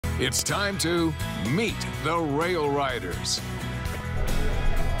It's time to meet the RailRiders.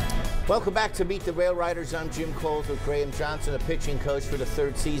 Welcome back to Meet the RailRiders. I'm Jim Coles with Graham Johnson, a pitching coach for the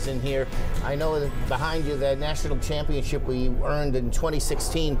third season here. I know that behind you, that national championship we earned in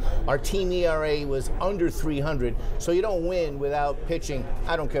 2016, our team ERA was under 300, so you don't win without pitching.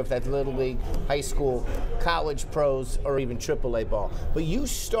 I don't care if that's Little League, high school, college pros, or even AAA ball. But you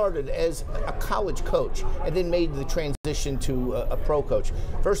started as a college coach and then made the transition to a pro coach.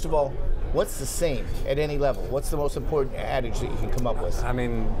 First of all, what's the same at any level? What's the most important adage that you can come up with? I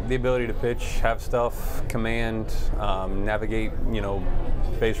mean, the ability to pitch, have stuff, command, navigate,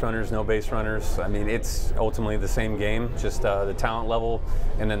 base runners, no base runners. I mean, it's ultimately the same game, just the talent level,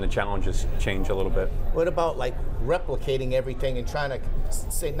 and then the challenges change a little bit. What about like replicating everything and trying to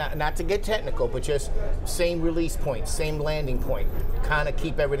say, not to get technical, but just same release point, same landing point, kind of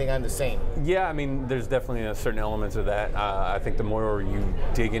keep everything on the same? Yeah, I mean, there's definitely a certain elements of that. I think the more you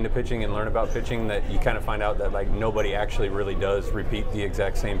dig into pitching and learn about pitching, that you kind of find out that like nobody actually really does repeat the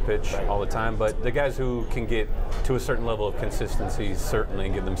exact same pitch all the time. But the guys who can get to a certain level of consistency certainly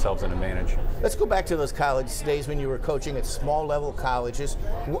give themselves an advantage. Let's go back to those college days when you were coaching at small level colleges.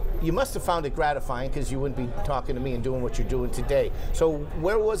 You must have found it gratifying, because you wouldn't be talking to me and doing what you're doing today. So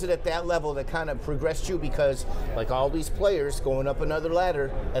where was it at that level that kind of progressed you? Because like all these players going up another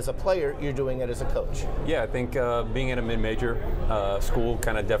ladder, as a player, you're doing it as a coach. Yeah, I think being at a mid-major school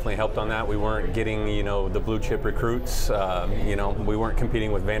kind of definitely helped on that. We weren't getting, the blue chip recruits. We weren't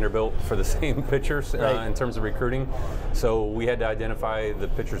competing with Vanderbilt for the same pitchers in terms of recruiting. So we had to identify the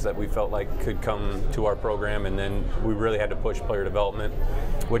pitchers that we felt like could come to our program, and then we really had to push player development,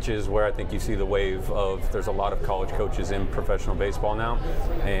 which is where I think you see the wave of, there's a lot of college coaches in professional baseball now,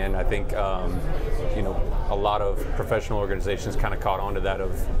 and I think a lot of professional organizations kind of caught on to that,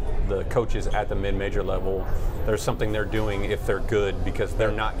 of the coaches at the mid-major level. There's something they're doing if they're good, because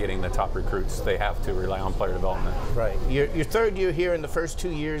they're not getting the top recruits. They have to rely on player development. Right. Your third year here, in the first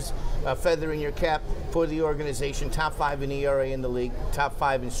 2 years, feathering your cap for the organization, top 5 in ERA in the league, top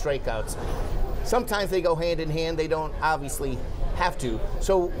 5 in strikeouts. Sometimes they go hand in hand. They don't obviously have to.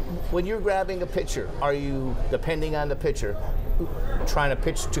 So when you're grabbing a pitcher, are you, depending on the pitcher, trying to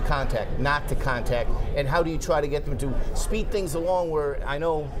pitch to contact, not to contact, and how do you try to get them to speed things along? Where I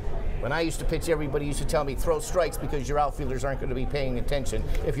know when I used to pitch, everybody used to tell me throw strikes because your outfielders aren't going to be paying attention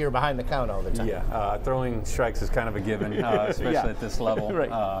if you're behind the count all the time. Yeah, throwing strikes is kind of a given, especially at this level. Right.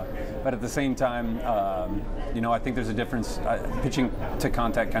 But at the same time, I think there's a difference. Pitching to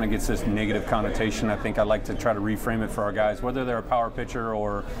contact kind of gets this negative connotation. I think I like to try to reframe it for our guys, whether they're a power pitcher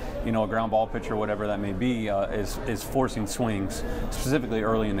or a ground ball pitcher, whatever that may be, is forcing swings, specifically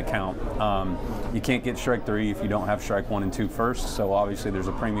early in the count. You can't get strike 3 if you don't have strike 1 and 2 first, so obviously there's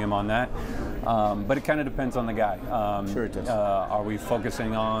a premium on that. But it kind of depends on the guy. Sure it does. Are we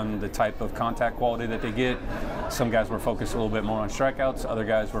focusing on the type of contact quality that they get? Some guys were focused a little bit more on strikeouts. Other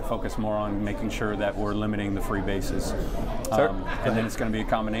guys were focused more on making sure that we're limiting the free bases. And then it's going to be a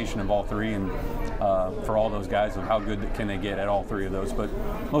combination of all three, and for all those guys, of how good can they get at all 3 of those. But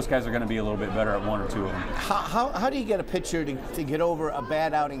most guys are going to be a little bit better at 1 or 2 of them. How do you get a pitcher to get over a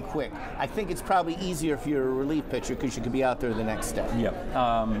bad outing quick? I think it's probably easier if you're a relief pitcher, because you could be out there the next step. Yep.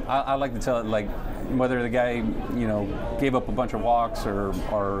 I like to tell it, like, whether the guy, gave up a bunch of walks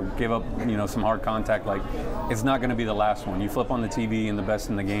or gave up, some hard contact, like, it's not going to be the last one. You flip on the TV and the best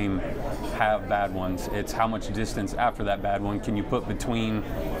in the game have bad ones. It's how much distance after that bad one can you put between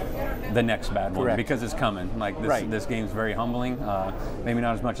the next bad one. Correct. Because it's coming. Like, this game's very humbling. Maybe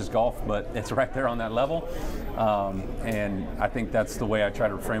not as much as golf, but it's right there on that level. And I think that's the way I try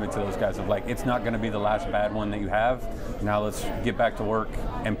to frame it to those guys, of like, it's not going to be the last bad one that you have. Now let's get back to work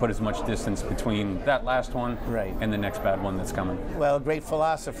and put as much distance between that last one and the next bad one that's coming. Well, great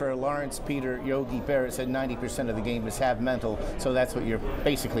philosopher Lawrence Peter Yogi Berra said 90% of the game is half mental, so that's what you're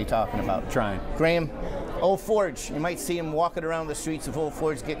basically talking about. Trying. Graham, Old Forge, you might see him walking around the streets of Old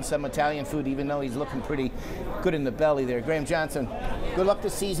Forge getting some Italian food, even though he's looking pretty good in the belly there. Graham Johnson, good luck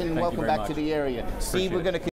this season, and welcome back to the area. Steve, we're going to